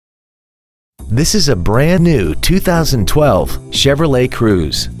This is a brand new 2012 Chevrolet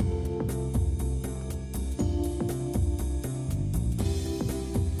Cruze.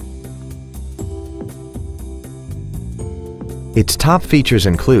 Its top features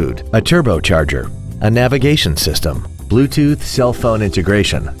include a turbocharger, a navigation system, Bluetooth cell phone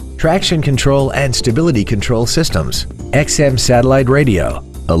integration, traction control and stability control systems, XM satellite radio,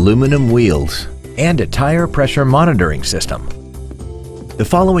 aluminum wheels, and a tire pressure monitoring system. The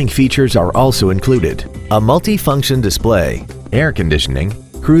following features are also included: a multi-function display, air conditioning,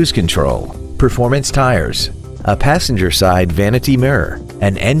 cruise control, performance tires, a passenger side vanity mirror,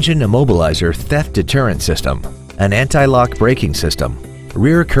 an engine immobilizer theft deterrent system, an anti-lock braking system,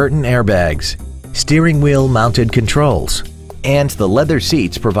 rear curtain airbags, steering wheel mounted controls, and the leather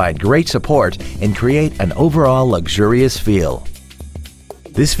seats provide great support and create an overall luxurious feel.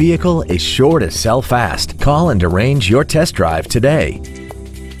 This vehicle is sure to sell fast. Call and arrange your test drive today.